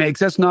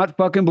makes us not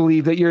fucking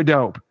believe that you're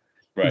dope.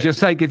 Right.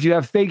 Just like if you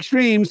have fake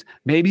streams,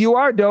 maybe you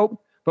are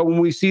dope, but when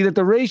we see that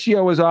the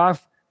ratio is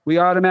off, we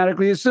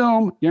automatically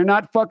assume you're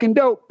not fucking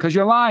dope because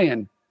you're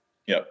lying.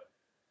 Yep.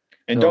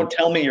 And don't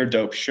tell me you're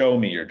dope. Show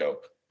me you're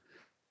dope.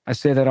 I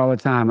say that all the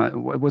time.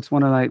 What's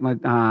one of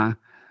my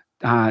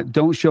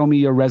don't show me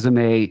your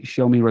resume,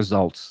 show me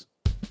results.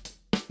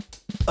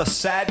 A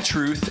sad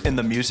truth in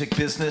the music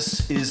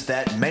business is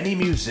that many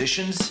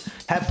musicians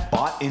have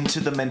bought into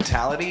the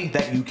mentality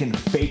that you can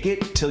fake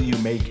it till you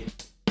make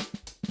it.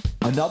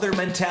 Another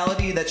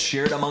mentality that's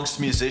shared amongst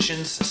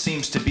musicians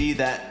seems to be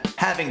that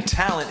having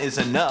talent is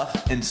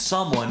enough and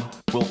someone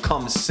will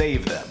come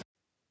save them.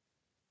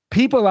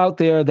 People out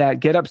there that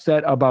get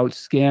upset about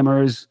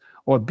scammers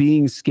or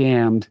being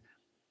scammed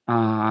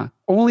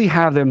only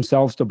have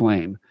themselves to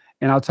blame.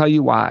 And I'll tell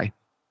you why.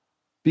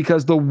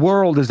 Because the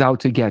world is out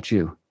to get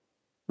you.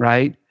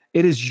 Right?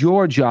 It is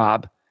your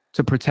job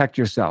to protect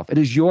yourself. It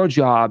is your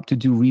job to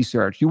do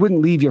research. You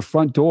wouldn't leave your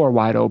front door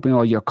wide open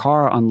or your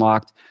car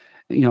unlocked,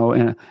 you know,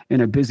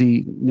 in a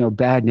busy, you know,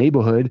 bad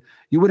neighborhood.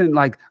 You wouldn't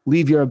like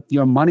leave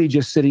your money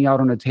just sitting out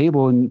on a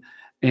table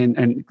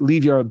and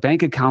leave your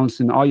bank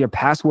accounts and all your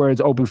passwords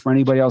open for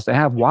anybody else to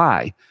have.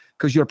 Why?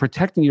 Because you're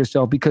protecting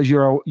yourself, because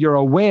you're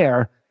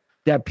aware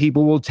that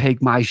people will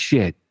take my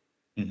shit.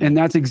 And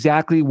that's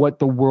exactly what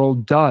the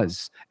world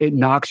does. It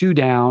knocks you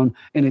down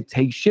and it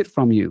takes shit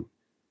from you.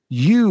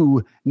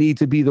 You need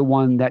to be the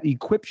one that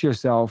equips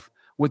yourself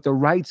with the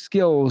right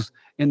skills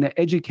and the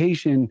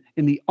education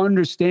and the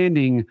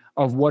understanding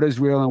of what is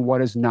real and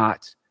what is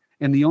not.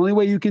 And the only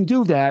way you can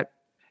do that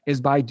is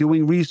by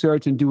doing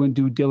research and doing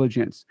due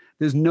diligence.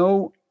 There's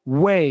no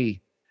way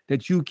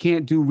that you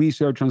can't do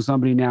research on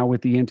somebody now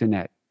with the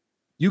internet.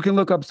 You can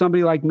look up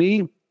somebody like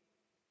me.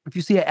 If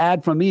you see an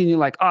ad from me and you're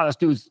like, oh, this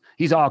dude's,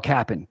 he's all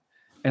capping.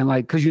 And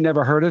like, because you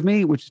never heard of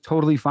me, which is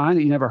totally fine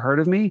that you never heard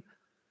of me.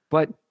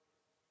 But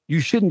you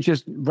shouldn't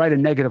just write a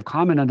negative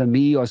comment under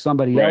me or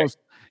somebody else.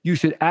 You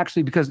should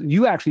actually, because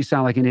you actually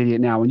sound like an idiot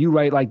now. When you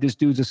write like, this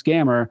dude's a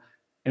scammer,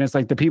 and it's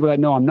like, the people that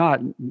know I'm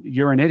not,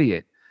 you're an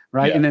idiot.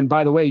 Right. Yeah. And then,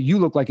 by the way, you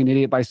look like an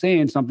idiot by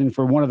saying something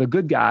for one of the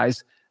good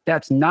guys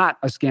that's not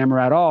a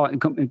scammer at all, and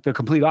the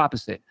complete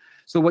opposite.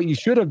 So what you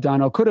should have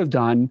done or could have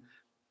done,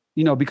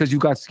 you know, because you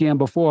got scammed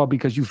before,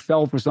 because you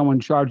fell for someone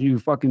charging you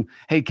fucking,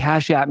 hey,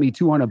 cash at me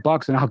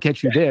 $200 and I'll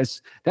get you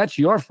this. That's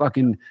your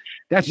fucking,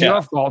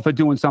 your fault for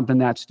doing something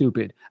that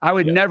stupid. I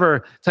would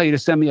never tell you to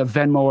send me a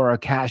Venmo or a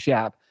Cash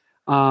App.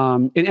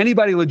 And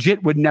anybody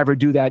legit would never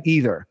do that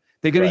either.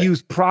 They're going to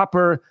use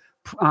proper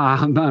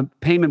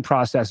payment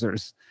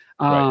processors.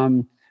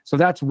 So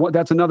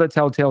that's another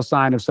telltale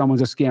sign if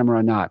someone's a scammer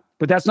or not.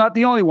 But that's not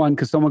the only one,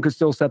 because someone could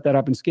still set that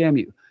up and scam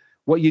you.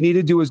 What you need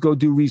to do is go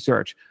do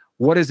research.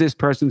 What is this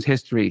person's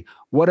history?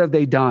 What have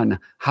they done?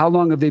 How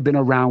long have they been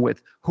around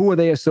with? Who are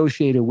they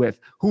associated with?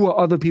 Who are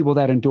other people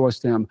that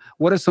endorse them?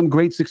 What are some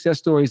great success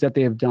stories that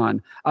they have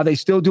done? Are they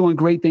still doing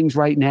great things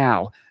right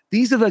now?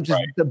 These are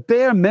the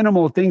bare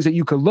minimal things that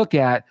you could look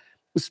at,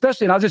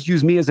 especially, and I'll just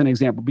use me as an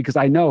example because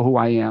I know who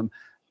I am.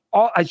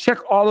 I check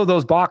all of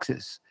those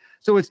boxes.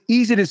 So it's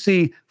easy to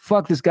see,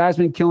 fuck, this guy's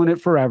been killing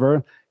it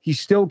forever. He's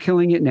still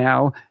killing it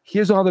now.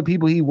 Here's all the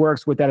people he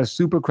works with that are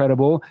super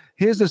credible.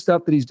 Here's the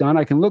stuff that he's done.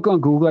 I can look on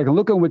Google. I can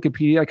look on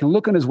Wikipedia. I can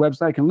look on his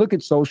website. I can look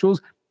at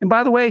socials. And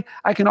by the way,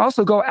 I can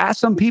also go ask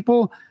some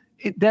people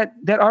that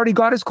already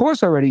got his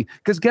course already.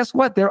 Because guess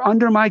what? They're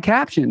under my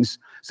captions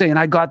saying,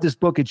 I got this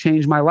book. It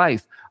changed my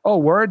life. Oh,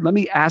 word. Let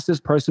me ask this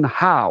person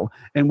how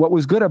and what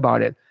was good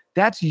about it.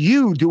 That's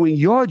you doing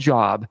your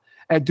job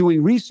at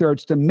doing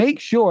research to make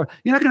sure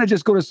you're not going to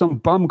just go to some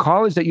bum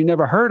college that you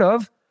never heard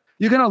of.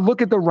 You're going to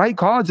look at the right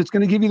college that's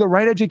going to give you the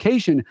right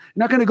education. You're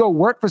not going to go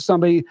work for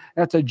somebody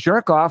that's a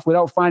jerk off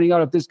without finding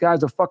out if this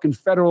guy's a fucking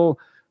federal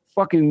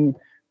fucking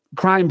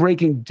crime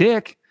breaking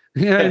dick.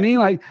 You know what I mean?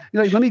 Like,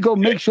 let me go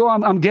make sure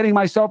I'm getting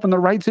myself in the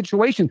right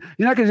situation.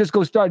 You're not going to just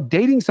go start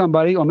dating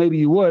somebody, or maybe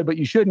you would, but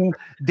you shouldn't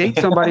date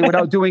somebody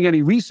without doing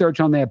any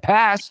research on their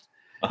past.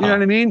 You know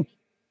what I mean?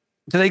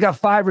 So they got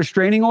 5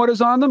 restraining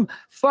orders on them?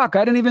 Fuck,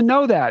 I didn't even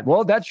know that.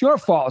 Well, that's your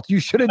fault. You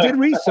should have did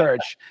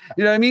research.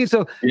 You know what I mean?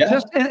 So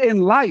just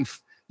in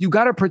life, you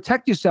got to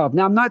protect yourself.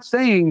 Now, I'm not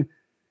saying,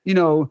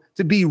 to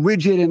be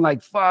rigid and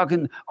like fuck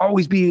and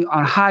always be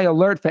on high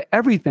alert for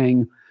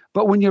everything.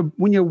 But when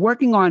you're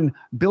working on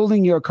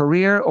building your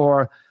career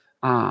or,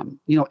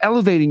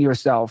 elevating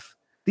yourself,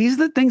 these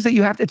are the things that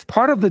you have to, it's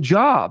part of the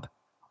job.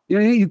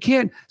 You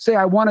can't say,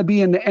 I want to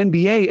be in the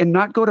NBA and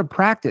not go to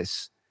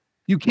practice.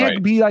 You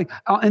can't be like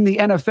in the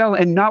NFL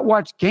and not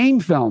watch game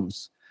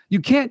films.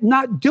 You can't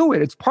not do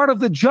it. It's part of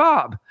the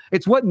job.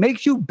 It's what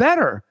makes you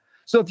better.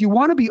 So if you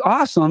want to be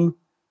awesome,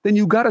 then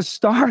you got to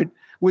start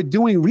with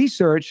doing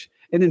research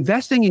and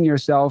investing in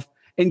yourself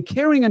and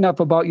caring enough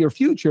about your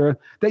future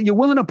that you're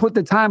willing to put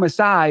the time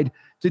aside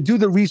to do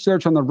the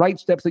research on the right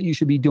steps that you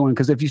should be doing.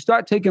 Because if you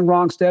start taking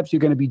wrong steps,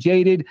 you're going to be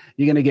jaded.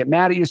 You're going to get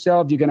mad at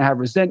yourself. You're going to have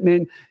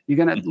resentment. You're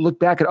going to look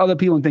back at other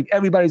people and think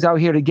everybody's out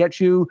here to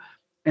get you.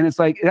 And it's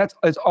like that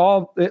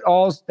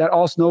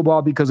all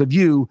snowballed because of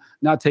you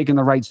not taking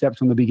the right steps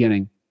from the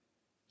beginning.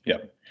 Yeah.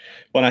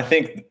 Well, I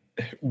think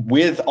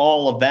with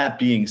all of that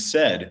being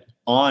said,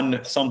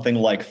 on something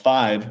like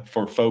Five,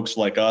 for folks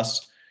like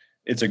us,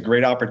 it's a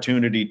great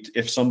opportunity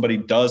if somebody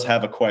does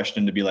have a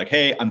question to be like,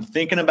 hey, I'm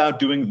thinking about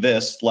doing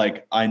this.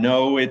 Like, I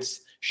know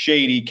it's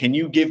shady. Can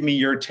you give me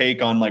your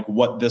take on like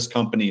what this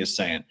company is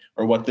saying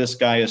or what this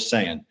guy is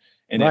saying?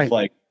 And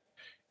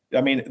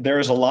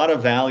there's a lot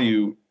of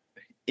value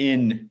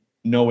in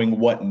knowing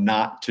what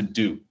not to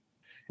do.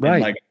 Right.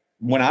 And like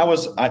when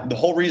the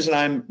whole reason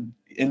I'm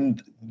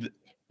in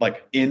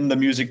the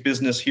music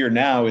business here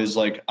now is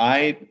like,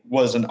 I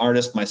was an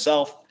artist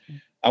myself.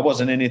 I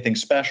wasn't anything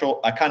special.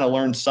 I kind of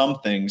learned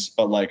some things,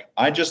 but like,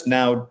 I just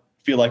now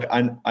feel like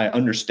I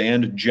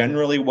understand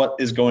generally what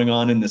is going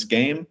on in this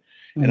game.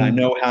 Mm-hmm. And I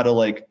know how to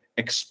like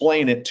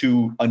explain it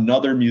to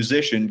another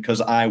musician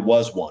because I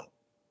was one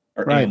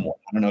or am one.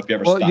 I don't know if you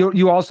ever stopped.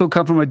 You also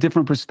come from a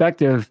different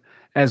perspective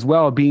as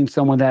well, being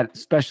someone that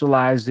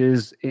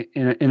specializes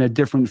in a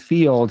different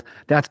field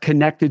that's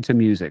connected to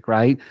music,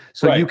 right?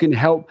 So you can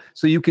help,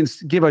 so you can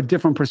give a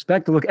different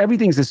perspective. Look,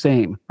 everything's the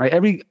same, right?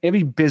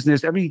 Every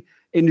business, every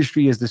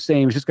industry is the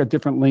same. It's just got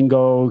different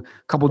lingo, a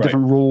couple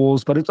different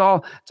rules, but it's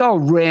all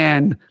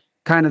ran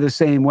kind of the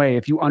same way.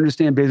 If you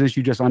understand business,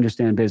 you just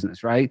understand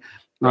business, right?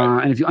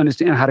 And if you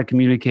understand how to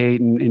communicate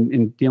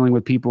and dealing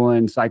with people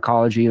and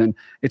psychology, then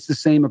it's the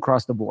same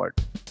across the board.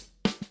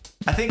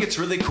 I think it's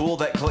really cool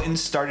that Clinton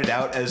started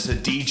out as a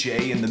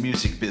DJ in the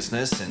music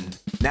business, and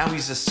now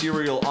he's a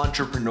serial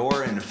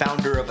entrepreneur and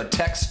founder of a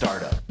tech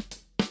startup.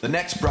 The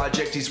next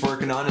project he's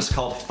working on is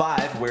called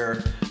Five,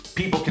 where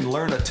people can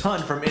learn a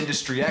ton from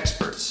industry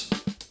experts.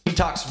 He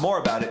talks more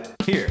about it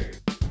here.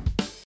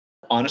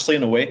 Honestly,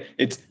 in a way,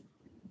 it's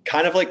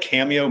kind of like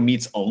Cameo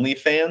meets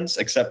OnlyFans,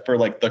 except for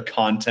like the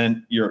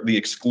content, the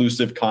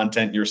exclusive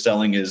content you're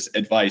selling is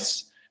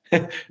advice.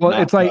 Well,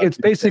 it's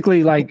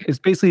basically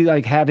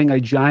like having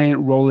a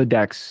giant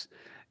Rolodex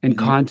and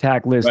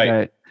contact list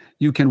that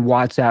you can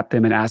WhatsApp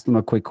them and ask them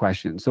a quick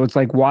question. So it's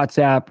like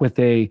WhatsApp with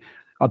a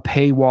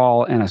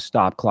paywall and a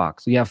stop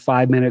clock. So you have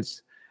 5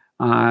 minutes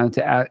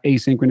to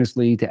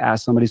asynchronously to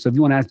ask somebody. So if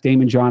you want to ask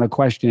Damon John a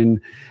question,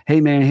 hey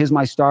man, here's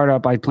my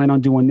startup. I plan on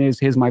doing this.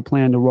 Here's my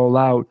plan to roll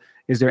out.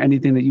 Is there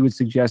anything that you would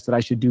suggest that I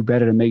should do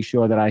better to make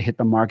sure that I hit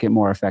the market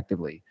more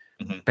effectively?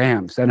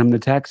 Bam, send him the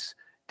text.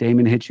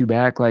 Damon hits you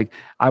back like,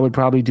 I would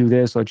probably do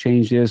this or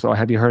change this, or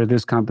have you heard of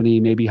this company?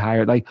 Maybe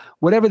hire, like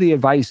whatever the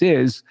advice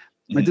is.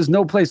 Like there's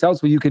no place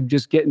else where you could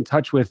just get in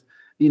touch with,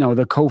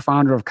 the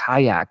co-founder of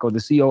Kayak or the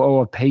COO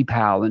of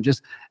PayPal and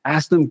just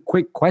ask them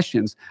quick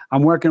questions.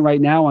 I'm working right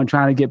now on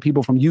trying to get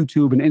people from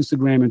YouTube and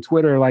Instagram and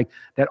Twitter, like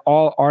that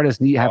all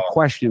artists have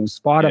questions,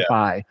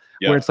 Spotify,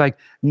 where it's like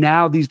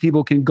now these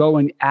people can go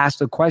and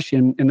ask a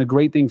question. And the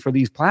great thing for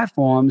these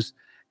platforms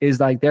is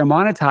like they're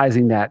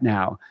monetizing that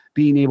now,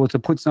 being able to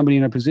put somebody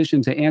in a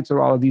position to answer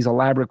all of these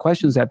elaborate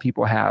questions that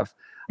people have.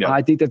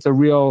 I think that's a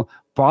real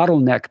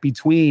bottleneck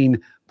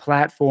between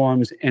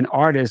platforms and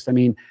artists. I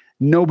mean,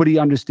 nobody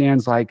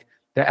understands like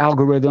the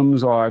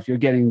algorithms, or if you're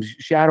getting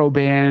shadow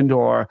banned,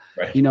 or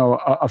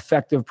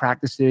effective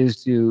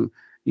practices to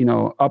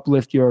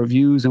uplift your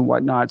views and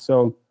whatnot.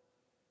 So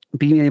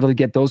being able to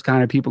get those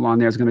kind of people on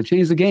there is going to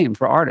change the game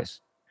for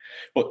artists.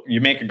 Well, you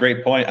make a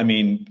great point. I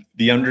mean,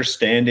 the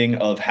understanding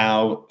of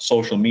how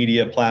social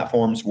media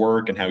platforms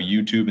work and how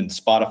YouTube and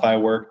Spotify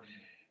work,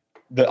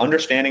 the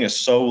understanding is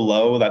so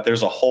low that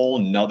there's a whole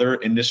nother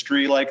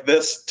industry like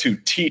this to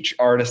teach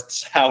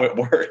artists how it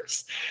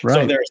works. Right.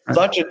 So there's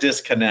such a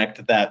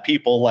disconnect that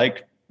people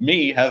like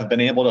me have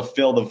been able to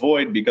fill the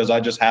void because I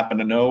just happen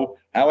to know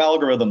how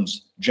algorithms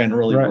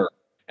generally work.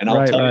 And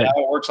I'll tell you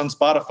how it works on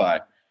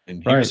Spotify.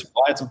 And here's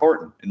why it's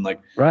important. And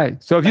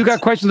So if you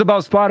got questions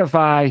about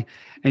Spotify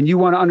and you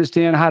want to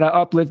understand how to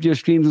uplift your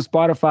streams on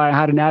Spotify,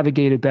 how to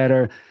navigate it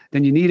better,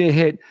 then you need to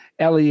hit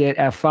Elliot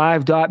at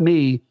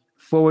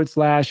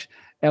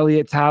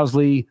 5.me/Elliot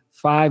Tousley,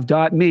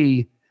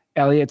 5.me,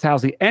 Elliot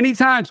Tousley.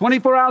 Anytime,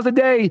 24 hours a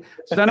day,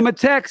 send him a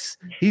text.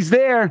 He's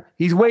there.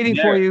 He's waiting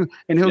for you,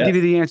 and he'll give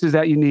you the answers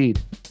that you need.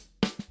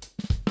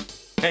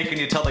 Hey, can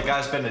you tell the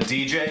guy's been a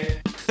DJ?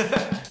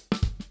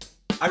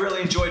 I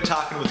really enjoyed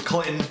talking with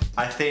Clinton.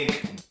 I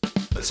think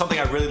something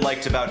I really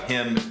liked about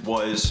him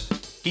was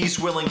he's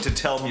willing to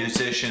tell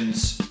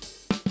musicians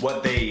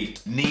what they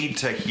need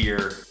to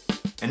hear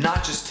and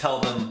not just tell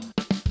them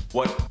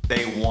what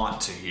they want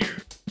to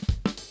hear.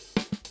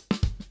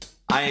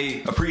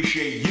 I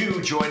appreciate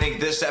you joining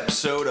this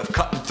episode of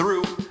Cutting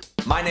Through.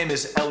 My name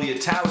is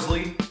Elliot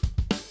Tousley,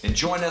 and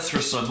join us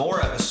for some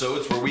more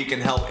episodes where we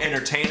can help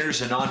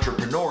entertainers and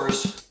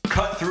entrepreneurs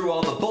cut through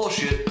all the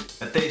bullshit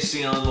that they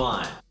see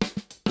online.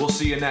 We'll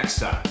see you next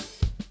time.